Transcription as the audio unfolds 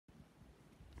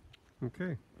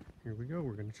Okay, here we go.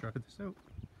 We're going to try this out.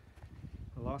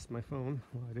 I lost my phone.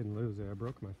 Well, I didn't lose it. I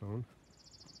broke my phone.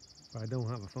 But I don't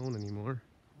have a phone anymore.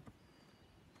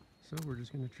 So we're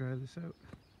just going to try this out.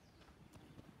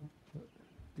 But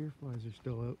deer flies are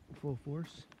still out in full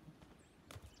force.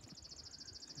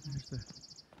 There's the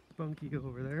bunkie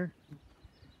over there.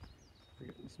 We're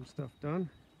getting some stuff done.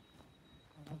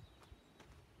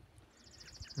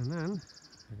 And then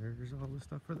there's all the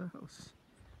stuff for the house.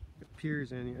 Got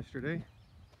piers in yesterday.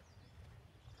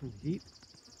 In the heat.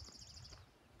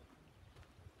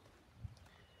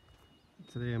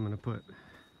 Today I'm going to put,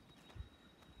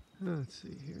 let's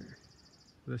see here,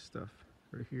 this stuff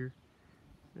right here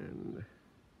and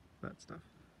that stuff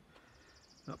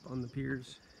up on the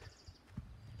piers.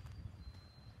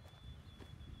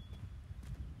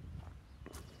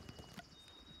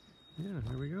 Yeah,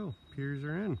 there we go. Piers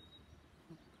are in.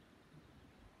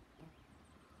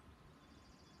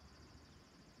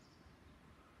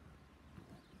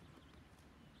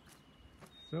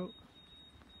 So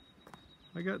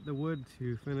I got the wood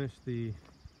to finish the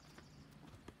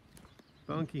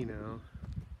bunkie now.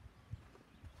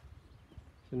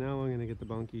 So now I'm going to get the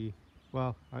bunkie.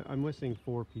 Well, I'm missing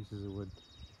 4 pieces of wood.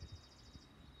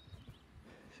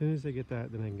 As soon as I get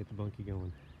that, then I can get the bunkie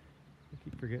going. I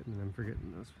keep forgetting, and I'm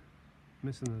forgetting those,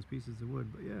 missing those pieces of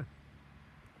wood, but yeah.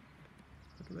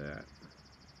 Look at that.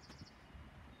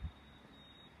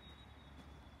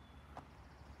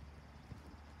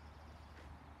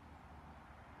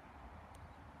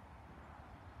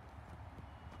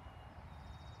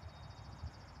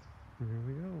 There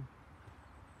we go.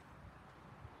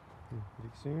 And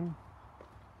pretty soon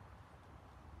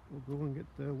we'll go and get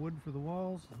the wood for the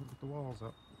walls and put the walls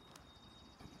up.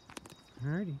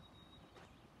 Alrighty.